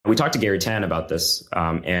We talked to Gary Tan about this,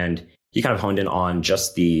 and he kind of honed in on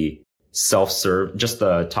just the self-serve, just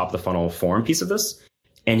the top of the funnel form piece of this.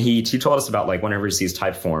 And he told us about like whenever he sees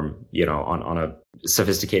type form, on a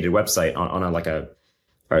sophisticated website, on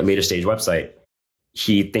a later stage website,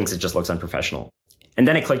 he thinks it just looks unprofessional. And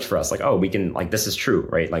then it clicked for us, like, oh, we can, like, this is true,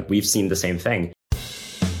 right? Like, we've seen the same thing.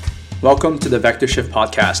 Welcome to the VectorShift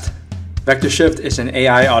podcast. VectorShift is an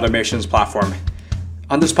AI automations platform.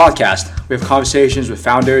 On this podcast, we have conversations with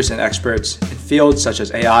founders and experts in fields such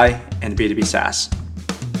as AI and B2B SaaS.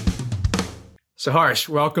 Saharsh,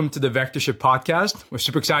 welcome to the VectorShift podcast. We're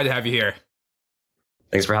super excited to have you here.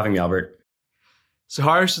 Thanks for having me, Albert.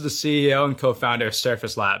 Saharsh is the CEO and co-founder of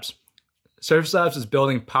Surface Labs. Surface Labs is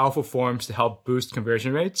building powerful forms to help boost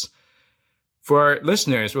conversion rates. For our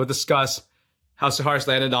listeners, we'll discuss how Saharsh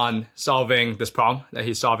landed on solving this problem that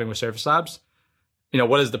he's solving with Surface Labs.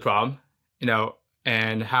 What is the problem?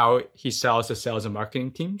 And how he sells to sales and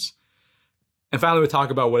marketing teams. And finally, we'll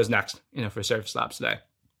talk about what is next, for Surface Labs today.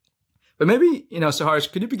 But maybe,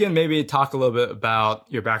 Saharsh, could you begin maybe talk a little bit about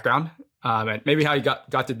your background and maybe how you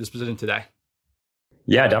got to this position today?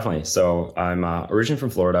 Yeah, definitely. So I'm originally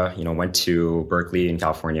from Florida, went to Berkeley in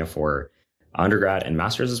California for undergrad and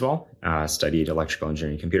master's as well. Studied electrical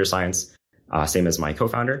engineering and computer science, same as my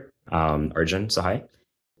co-founder, Arjun Sahai.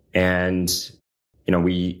 And,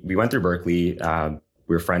 we went through Berkeley.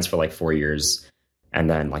 We were friends for like 4 years. And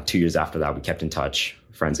then like 2 years after that, we kept in touch,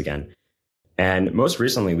 friends again. And most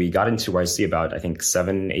recently, we got into YC about, I think,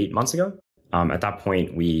 7-8 months ago. At that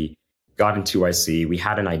point, we got into YC. We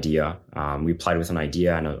had an idea. We applied with an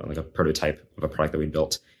idea and a prototype of a product that we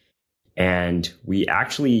built. And we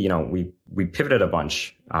actually, we pivoted a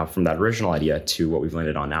bunch from that original idea to what we've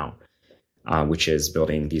landed on now, which is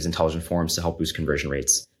building these intelligent forms to help boost conversion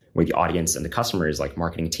rates with the audience and the customers, like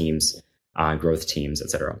marketing teams, growth teams, et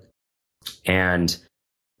cetera. And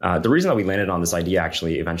the reason that we landed on this idea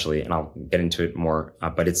actually eventually, and I'll get into it more,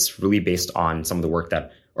 but it's really based on some of the work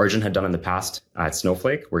that Arjun had done in the past at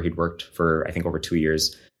Snowflake, where he'd worked for, I think, over 2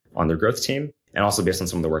 years on their growth team, and also based on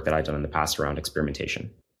some of the work that I'd done in the past around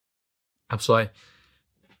experimentation. Absolutely.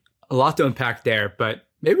 A lot to unpack there, but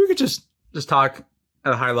maybe we could just talk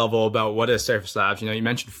at a high level about what is Surface Labs. You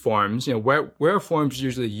mentioned forms. Where are forms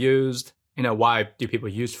usually used? Why do people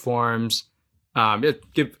use forms?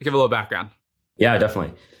 Give a little background. Yeah,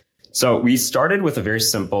 definitely. So we started with a very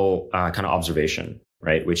simple kind of observation,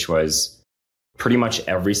 right? Which was pretty much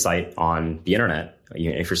every site on the internet,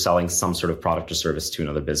 if you're selling some sort of product or service to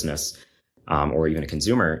another business or even a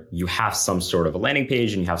consumer, you have some sort of a landing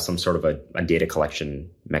page and you have some sort of a data collection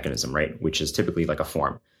mechanism, right? Which is typically like a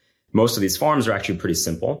form. Most of these forms are actually pretty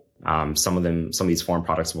simple. Some of these form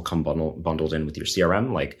products will come bundled in with your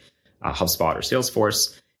CRM, like HubSpot or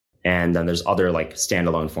Salesforce. And then there's other like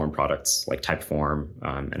standalone form products like Typeform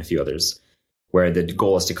and a few others where the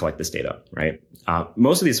goal is to collect this data, right?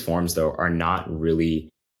 Most of these forms, though, are not really,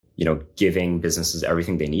 giving businesses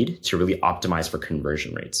everything they need to really optimize for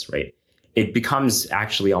conversion rates, right? It becomes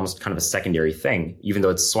actually almost kind of a secondary thing, even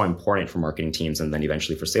though it's so important for marketing teams and then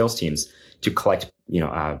eventually for sales teams to collect,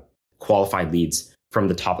 qualified leads from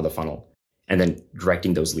the top of the funnel and then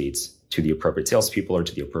directing those leads to the appropriate salespeople or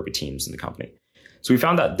to the appropriate teams in the company. So we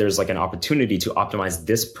found that there's like an opportunity to optimize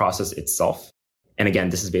this process itself. And again,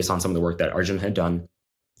 this is based on some of the work that Arjun had done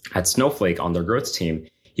at Snowflake on their growth team.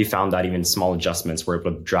 He found that even small adjustments were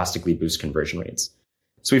able to drastically boost conversion rates.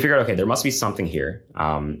 So we figured, okay, there must be something here.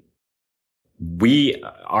 Our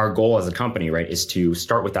goal as a company, right, is to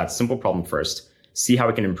start with that simple problem first, see how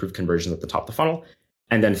we can improve conversions at the top of the funnel,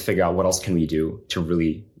 and then figure out what else can we do to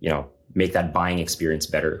really, make that buying experience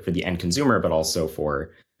better for the end consumer, but also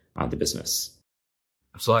for the business.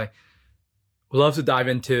 Absolutely. We'd love to dive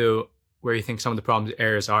into where you think some of the problem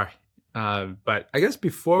areas are. But I guess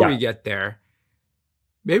before we get there,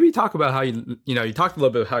 maybe talk about how you talked a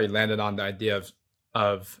little bit how you landed on the idea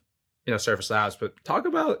of Surface Labs, but talk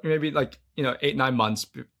about maybe 8-9 months,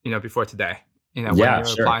 before today, when you were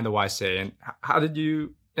applying the YC, and how did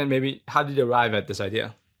you arrive at this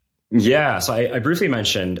idea? Yeah. So I briefly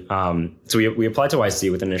mentioned, so we applied to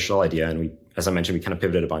YC with an initial idea, and as I mentioned, we kind of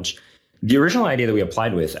pivoted a bunch. The original idea that we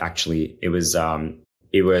applied with, actually, it was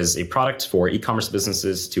a product for e-commerce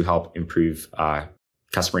businesses to help improve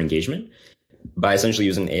customer engagement by essentially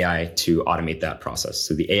using AI to automate that process.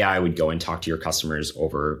 So the AI would go and talk to your customers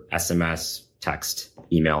over SMS, text,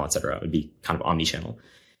 email, et cetera. It would be kind of omni-channel.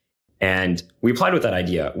 And we applied with that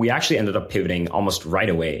idea. We actually ended up pivoting almost right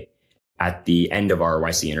away at the end of our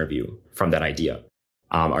YC interview from that idea.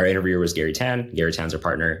 Our interviewer was Gary Tan. Gary Tan's our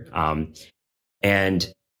partner.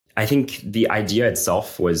 And I think the idea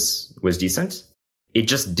itself was decent. it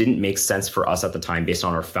just didn't make sense for us at the time, based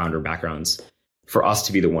on our founder backgrounds, for us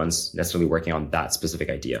to be the ones necessarily working on that specific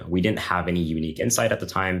idea. We didn't have any unique insight at the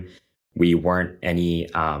time. We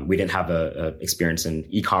didn't have a experience in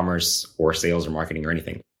e-commerce or sales or marketing or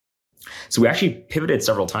anything. So we actually pivoted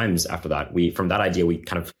several times after that. From that idea, we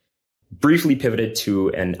kind of briefly pivoted to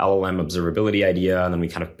an LLM observability idea. And then we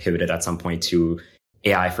kind of pivoted at some point to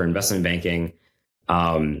AI for investment banking.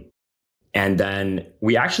 And then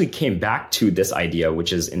we actually came back to this idea,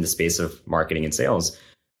 which is in the space of marketing and sales,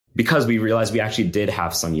 because we realized we actually did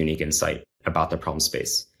have some unique insight about the problem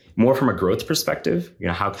space. More from a growth perspective,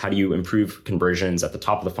 how do you improve conversions at the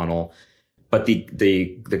top of the funnel? But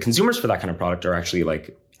the consumers for that kind of product are actually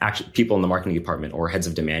people in the marketing department, or heads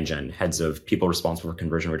of demand gen, heads of people responsible for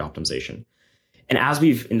conversion rate optimization. And as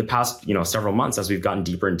we've, in the past, several months, as we've gotten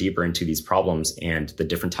deeper and deeper into these problems and the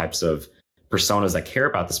different types of personas that care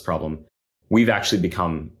about this problem, we've actually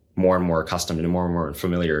become more and more accustomed and more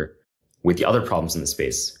familiar with the other problems in the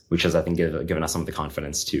space, which has, I think, given us some of the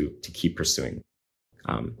confidence to keep pursuing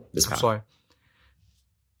this path. Sorry.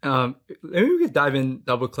 Maybe we could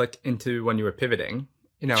double click into when you were pivoting.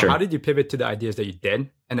 Sure. How did you pivot to the ideas that you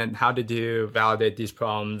did? And then how did you validate these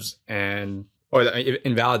problems or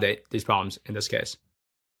invalidate these problems in this case?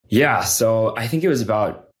 Yeah. So I think it was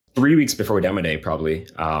about 3 weeks before demo day, probably.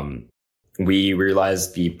 We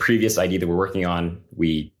realized the previous idea that we're working on,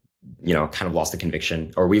 we, kind of lost the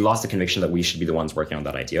conviction, or we lost the conviction that we should be the ones working on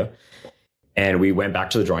that idea. And we went back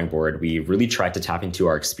to the drawing board. We really tried to tap into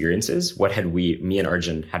our experiences. What had me and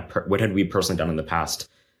Arjun what had we personally done in the past,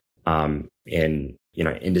 in,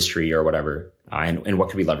 industry or whatever, and what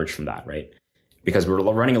could we leverage from that, right? Because we were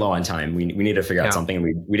running low on time. We needed to figure out something.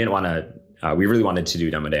 We didn't want to, we really wanted to do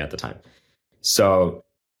demo day at the time. So,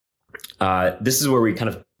 this is where we kind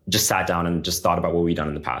of just sat down and just thought about what we'd done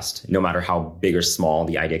in the past, no matter how big or small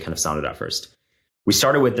the idea kind of sounded at first. We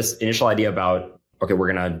started with this initial idea about, okay,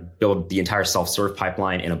 we're going to build the entire self-serve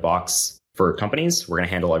pipeline in a box for companies. We're going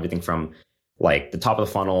to handle everything from the top of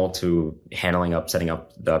the funnel to setting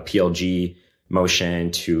up the PLG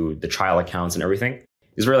motion to the trial accounts and everything.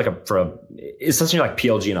 It's really essentially like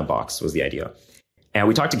PLG in a box was the idea. And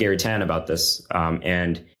we talked to Gary Tan about this,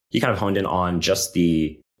 and he kind of honed in on just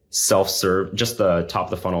the self-serve, just the top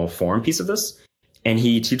of the funnel form piece of this. And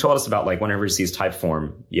he told us about whenever he sees type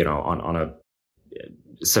form, on a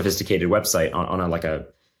sophisticated website, on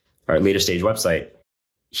a later stage website,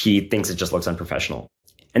 he thinks it just looks unprofessional.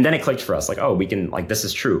 And then it clicked for us, oh, we can, this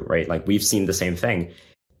is true, right? We've seen the same thing.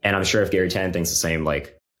 And I'm sure if Gary Tan thinks the same,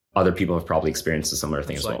 other people have probably experienced a similar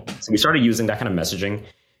thing as well. So we started using that kind of messaging.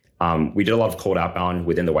 We did a lot of cold outbound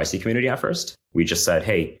within the YC community at first. We just said,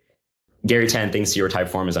 hey, Gary Tan thinks your type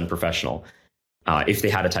form is unprofessional, if they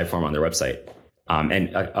had a type form on their website.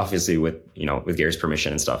 And obviously with Gary's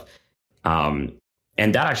permission and stuff. And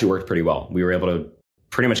that actually worked pretty well. We were able to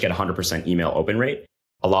pretty much get 100% email open rate.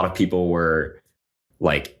 A lot of people were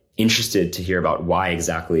interested to hear about why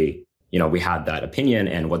exactly, we had that opinion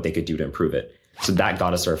and what they could do to improve it. So that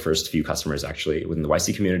got us our first few customers actually within the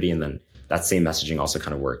YC community. And then that same messaging also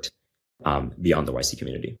kind of worked beyond the YC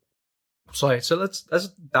community. So let's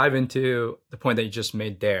dive into the point that you just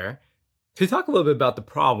made there. Could you talk a little bit about the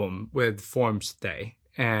problem with forms today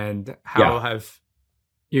and how have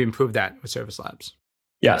you improved that with Service Labs?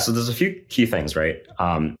 Yeah, so there's a few key things, right?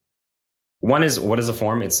 One is, what is a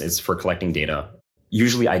form? It's for collecting data,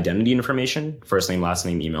 usually identity information, first name, last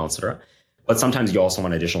name, email, etc. But sometimes you also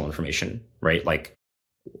want additional information, right? Like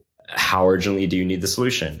how urgently do you need the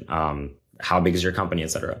solution? How big is your company,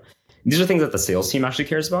 etc. These are things that the sales team actually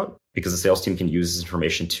cares about, because the sales team can use this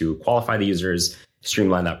information to qualify the users,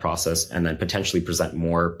 streamline that process, and then potentially present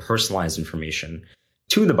more personalized information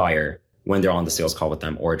to the buyer when they're on the sales call with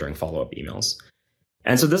them or during follow-up emails.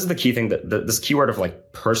 And so this is the key thing, that this keyword of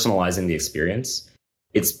personalizing the experience,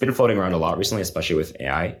 it's been floating around a lot recently, especially with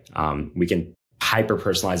AI. We can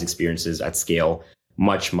hyper-personalize experiences at scale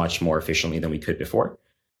much, much more efficiently than we could before,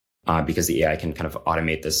 because the AI can kind of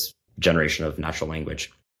automate this generation of natural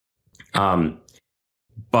language. And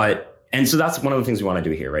so that's one of the things we want to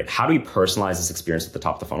do here, right? How do we personalize this experience at the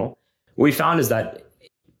top of the funnel? What we found is that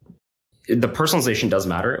the personalization does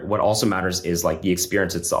matter. What also matters is the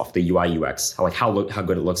experience itself, the UI UX, how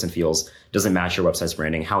good it looks and feels. Does it match your website's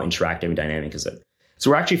branding? How interactive and dynamic is it? So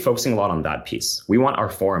we're actually focusing a lot on that piece. We want our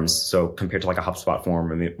forms, so compared to a HubSpot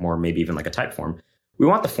form or maybe even a type form, we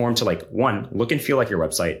want the form to one, look and feel like your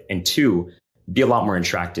website, and two, be a lot more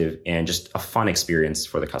interactive and just a fun experience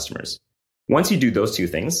for the customers. Once you do those two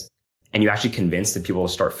things, and you actually convince the people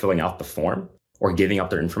to start filling out the form or giving up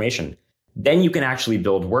their information, then you can actually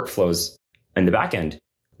build workflows in the back end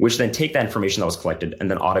which then take that information that was collected and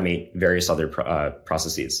then automate various other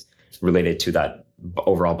processes related to that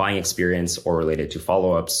overall buying experience or related to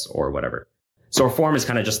follow-ups or whatever. So a form is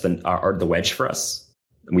kind of just the wedge for us.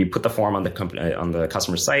 We put the form on the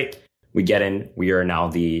customer site. We get in. We are now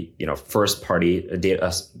the first party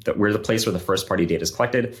data. We're the place where the first party data is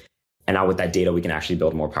collected, and now with that data, we can actually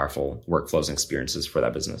build more powerful workflows and experiences for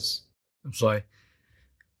that business. Absolutely.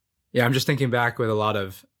 Yeah, I'm just thinking back with a lot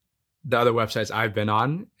of the other websites I've been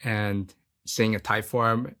on, and seeing a type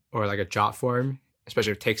form or like a jot form,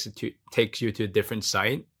 especially if it takes you to a different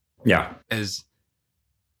site. Yeah, is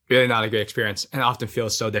really not a great experience, and often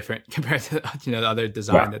feels so different compared to the other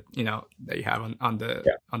design that you have on the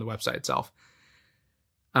website itself.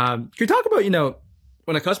 Can you talk about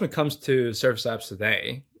when a customer comes to Surface Labs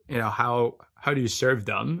today, how do you serve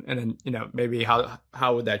them, and then maybe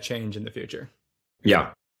how would that change in the future?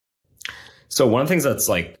 Yeah. So one of the things that's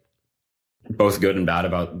like both good and bad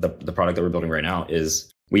about the product that we're building right now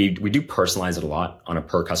is we do personalize it a lot on a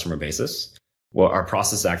per customer basis. Well, our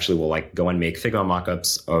process actually will go and make Figma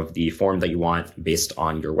mockups of the form that you want based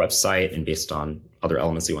on your website and based on other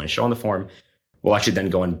elements that you want to show on the form. We'll actually then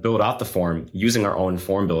go and build out the form using our own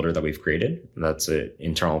form builder that we've created. That's an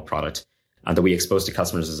internal product that we expose to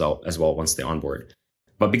customers as well once they onboard.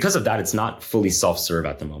 But because of that, it's not fully self-serve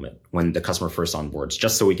at the moment when the customer first onboards,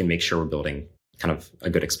 just so we can make sure we're building kind of a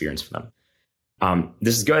good experience for them.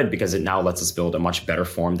 This is good because it now lets us build a much better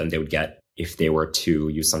form than they would get if they were to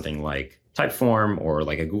use something like Typeform or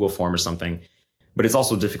like a Google form or something. But it's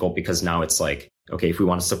also difficult because now it's like, okay, if we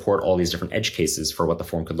want to support all these different edge cases for what the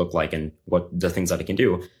form could look like and what the things that it can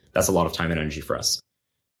do, that's a lot of time and energy for us.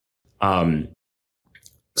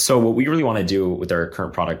 So what we really want to do with our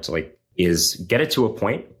current product, is get it to a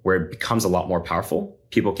point where it becomes a lot more powerful.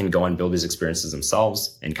 People can go and build these experiences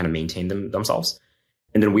themselves and kind of maintain them themselves.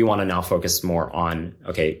 And then we want to now focus more on,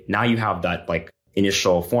 okay, now you have that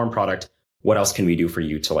initial form product. What else can we do for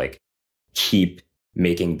you to keep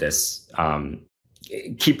making this,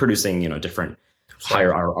 keep producing, different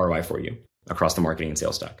higher ROI for you across the marketing and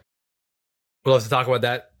sales stack? We'll have to talk about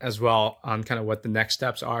that as well on kind of what the next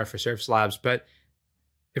steps are for Surface Labs. But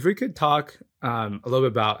if we could talk a little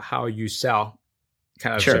bit about how you sell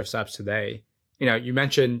kind of Surface Labs today. You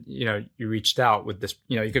mentioned, you reached out with this,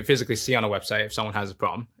 you could physically see on a website if someone has a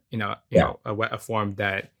problem, a form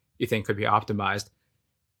that you think could be optimized.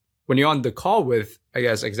 When you're on the call with, I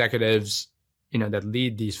guess, executives, that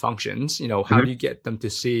lead these functions, how do you get them to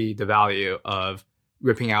see the value of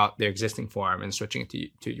ripping out their existing form and switching it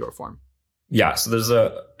to your form? Yeah. So there's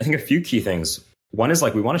I think a few key things. One is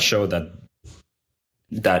we want to show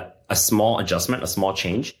that a small adjustment, a small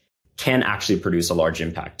change can actually produce a large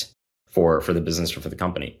impact for the business or for the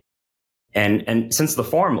company. And since the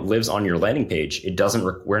form lives on your landing page,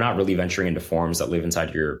 we're not really venturing into forms that live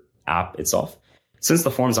inside your app itself. Since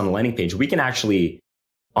the form's on the landing page, we can actually,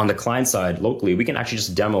 on the client side locally, we can actually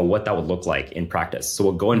just demo what that would look like in practice. So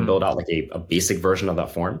we'll go and build out a basic version of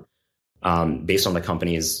that form based on the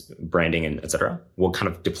company's branding and et cetera. We'll kind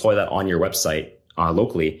of deploy that on your website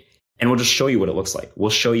locally, and we'll just show you what it looks like. We'll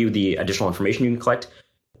show you the additional information you can collect,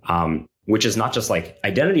 which is not just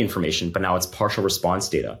identity information, but now it's partial response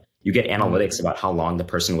data. You get analytics about how long the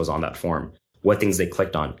person was on that form, what things they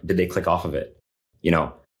clicked on, did they click off of it?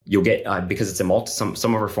 You'll get, because it's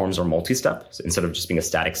some of our forms are multi-step instead of just being a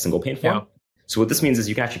static single pane form. Yeah. So what this means is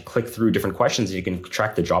you can actually click through different questions and you can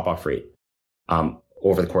track the drop-off rate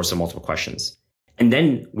over the course of multiple questions. And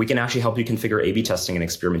then we can actually help you configure A/B testing and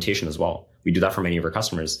experimentation as well. We do that for many of our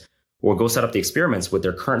customers. We'll go set up the experiments with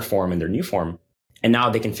their current form and their new form. And now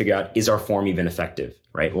they can figure out, is our form even effective,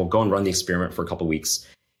 right? We'll go and run the experiment for a couple of weeks.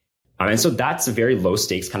 And so that's a very low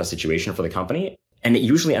stakes kind of situation for the company. And it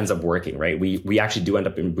usually ends up working, right? We actually do end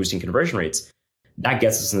up boosting conversion rates. That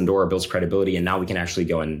gets us in the door, builds credibility. And now we can actually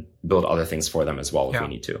go and build other things for them as well if we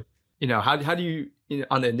need to. How do you,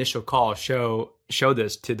 on the initial call, show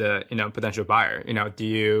this to the, potential buyer? Do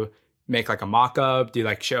you make a mock-up? Do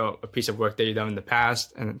you show a piece of work that you've done in the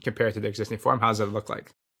past and compare it to the existing form? How does it look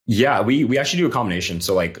like? Yeah, we actually do a combination.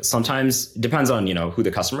 So sometimes it depends on, who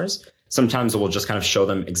the customer is. Sometimes we'll just kind of show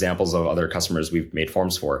them examples of other customers we've made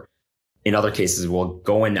forms for. In other cases, we'll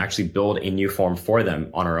go and actually build a new form for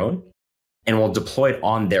them on our own, and we'll deploy it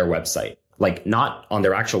on their website, not on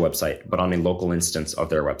their actual website, but on a local instance of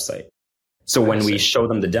their website. So when we show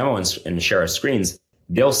them the demo and share our screens,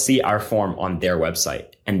 they'll see our form on their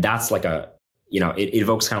website. And that's it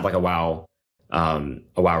evokes kind of a wow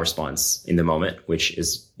response in the moment, which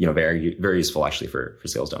is, very, very useful actually for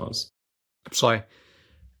sales demos. Absolutely.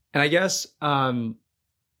 And I guess,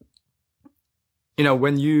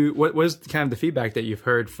 what is kind of the feedback that you've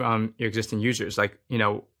heard from your existing users? Like,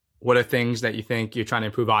 what are things that you think you're trying to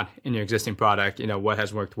improve on in your existing product? What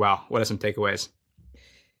has worked well? What are some takeaways?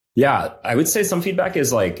 Yeah, I would say some feedback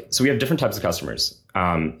is like, so we have different types of customers.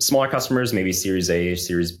 Smaller customers, maybe Series A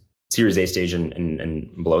stage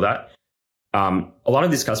and below that. A lot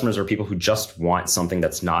of these customers are people who just want something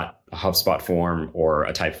that's not a HubSpot form or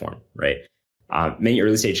a type form, right? Many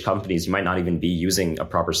early stage companies, you might not even be using a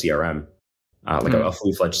proper CRM, like a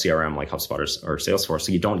fully fledged CRM like HubSpot or Salesforce.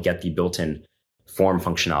 So you don't get the built-in form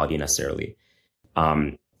functionality necessarily.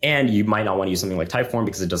 And you might not want to use something like Typeform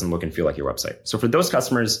because it doesn't look and feel like your website. So for those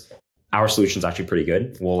customers, our solution is actually pretty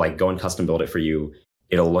good. We'll like go and custom build it for you.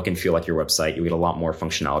 It'll look and feel like your website. You get a lot more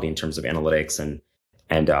functionality in terms of analytics and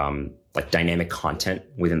like dynamic content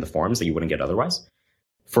within the forms that you wouldn't get otherwise.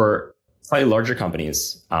 For slightly larger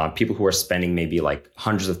companies, people who are spending maybe like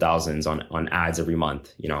hundreds of thousands on ads every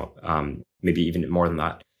month, maybe even more than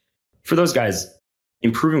that. For those guys,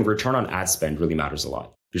 improving return on ad spend really matters a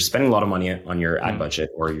lot. You're spending a lot of money on your ad budget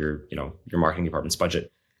or your marketing department's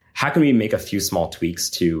budget. How can we make a few small tweaks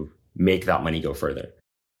to make that money go further?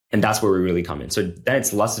 And that's where we really come in. So then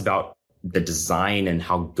it's less about the design and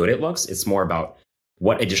how good it looks. It's more about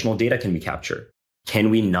what additional data can we capture? Can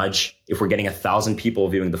we nudge, if we're getting 1,000 people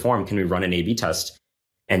viewing the form, can we run an A/B test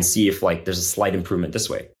and see if like there's a slight improvement this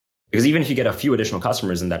way? Because even if you get a few additional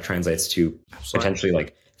customers and that translates to potentially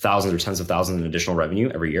like thousands or tens of thousands in additional revenue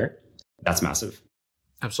every year, that's massive.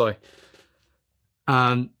 Absolutely.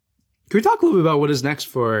 Can we talk a little bit about what is next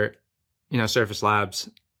for, Surface Labs?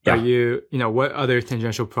 Yeah. Are you, what other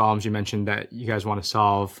tangential problems you mentioned that you guys want to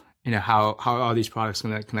solve? How are these products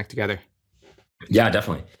going to connect together? Yeah,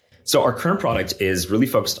 definitely. So our current product is really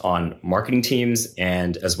focused on marketing teams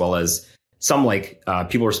and as well as some like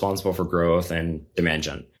people responsible for growth and demand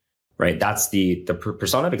gen, right? That's the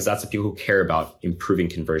persona because that's the people who care about improving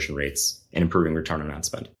conversion rates and improving return on ad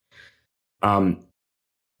spend.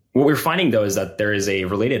 What we're finding, though, is that there is a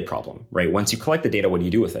related problem, right? Once you collect the data, what do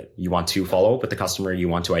you do with it? You want to follow up with the customer. You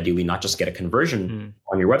want to ideally not just get a conversion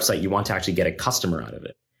on your website. You want to actually get a customer out of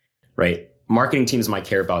it, right? Marketing teams might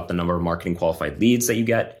care about the number of marketing qualified leads that you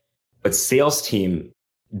get, but sales team,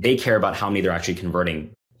 they care about how many they're actually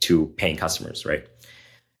converting to paying customers, right?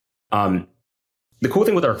 The cool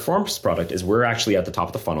thing with our Forms product is we're actually at the top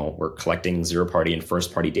of the funnel. We're collecting zero-party and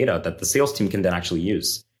first-party data that the sales team can then actually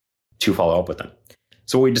use to follow up with them.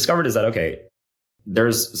 So what we discovered is that, okay,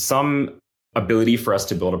 there's some ability for us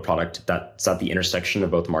to build a product that's at the intersection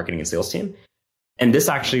of both marketing and sales team. And this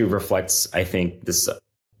actually reflects, I think,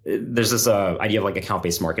 there's this idea of like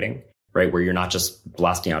account-based marketing, right? Where you're not just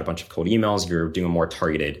blasting out a bunch of cold emails, you're doing a more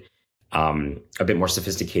targeted, a bit more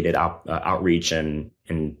sophisticated outreach and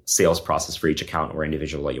sales process for each account or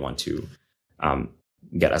individual that you want to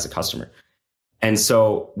get as a customer. And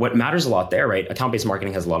so what matters a lot there, right? Account-based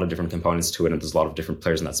marketing has a lot of different components to it, and there's a lot of different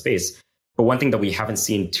players in that space. But one thing that we haven't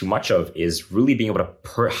seen too much of is really being able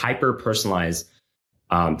to hyper-personalize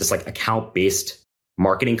this like account-based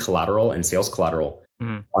marketing collateral and sales collateral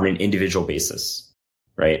on an individual basis,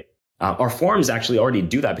 right? Our forms actually already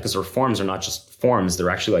do that because our forms are not just forms. They're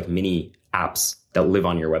actually like mini apps that live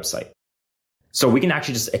on your website. So we can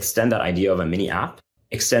actually just extend that idea of a mini app,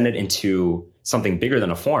 extend it into something bigger than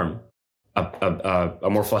a form, a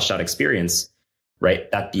more fleshed out experience, right?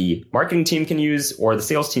 That the marketing team can use or the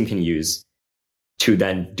sales team can use to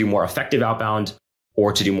then do more effective outbound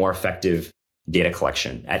or to do more effective data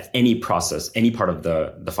collection at any process, any part of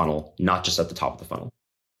the funnel, not just at the top of the funnel.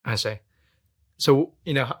 I see. So,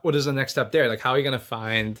 what is the next step there? Like, how are you going to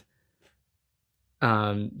find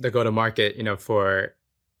the go-to-market, for,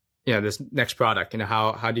 this next product?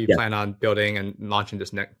 How do you plan on building and launching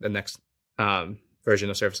the next version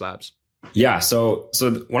of Surface Labs? Yeah. So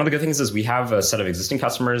one of the good things is we have a set of existing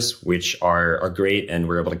customers, which are great. And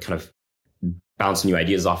we're able to kind of bounce new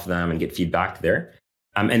ideas off of them and get feedback there.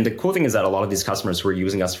 And the cool thing is that a lot of these customers who are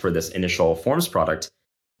using us for this initial forms product,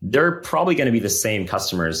 they're probably going to be the same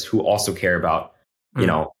customers who also care about,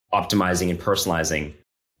 optimizing and personalizing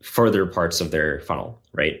further parts of their funnel,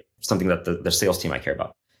 right? Something that the sales team might care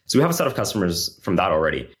about. So we have a set of customers from that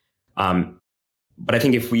already. But I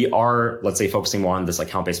think if we are, let's say, focusing more on this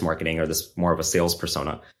account-based marketing or this more of a sales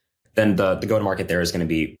persona, then the go-to-market there is going to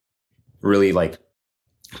be really like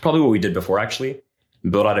probably what we did before, actually.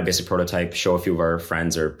 Build out a basic prototype, show a few of our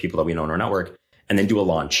friends or people that we know in our network, and then do a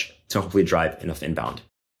launch to hopefully drive enough inbound.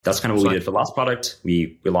 That's kind of what we did for the last product.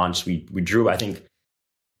 We launched, we drew, I think,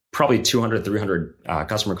 probably 200, 300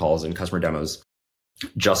 customer calls and customer demos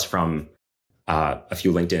just from a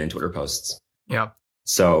few LinkedIn and Twitter posts. Yeah.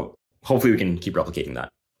 So hopefully we can keep replicating that.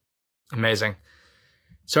 Amazing.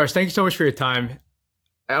 Saharsh, thank you so much for your time.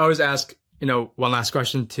 I always ask, one last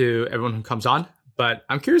question to everyone who comes on, but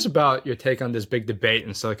I'm curious about your take on this big debate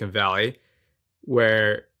in Silicon Valley,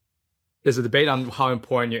 where there's a debate on how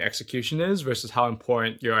important your execution is versus how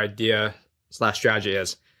important your idea/strategy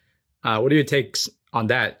is. What are your takes on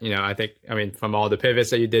that? From all the pivots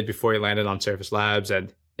that you did before you landed on Surface Labs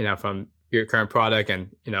and, from your current product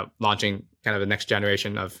and, launching kind of the next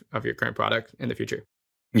generation of your current product in the future.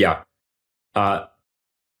 Yeah.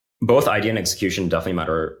 Both idea and execution definitely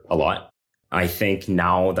matter a lot. I think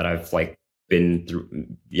now that I've been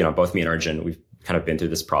through, both me and Arjun, we've kind of been through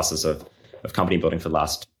this process of company building for the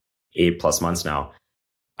last 8+ months now.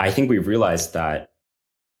 I think we've realized that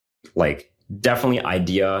definitely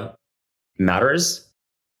idea matters.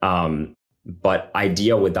 But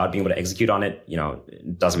idea without being able to execute on it,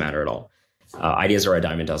 doesn't matter at all. Ideas are a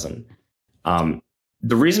dime a dozen.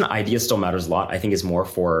 The reason idea still matters a lot, I think, is more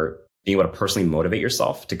for being able to personally motivate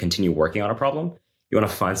yourself to continue working on a problem. You want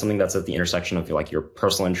to find something that's at the intersection of your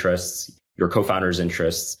personal interests, your co-founder's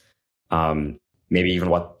interests, maybe even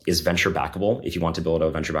what is venture backable if you want to build a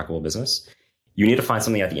venture backable business. You need to find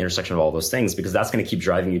something at the intersection of all those things, because that's going to keep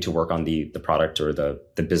driving you to work on the product or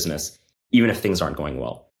the business, even if things aren't going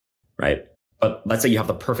well, right? But let's say you have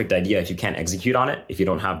the perfect idea. If you can't execute on it, if you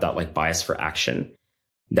don't have that bias for action,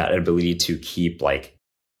 that ability to keep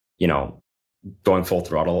going full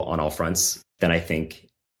throttle on all fronts, then I think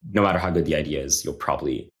no matter how good the idea is, you'll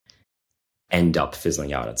probably end up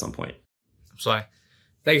fizzling out at some point. Absolutely.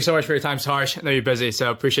 Thank you so much for your time, Saharsh. I know you're busy,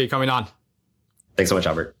 so appreciate you coming on. Thanks so much,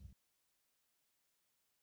 Albert.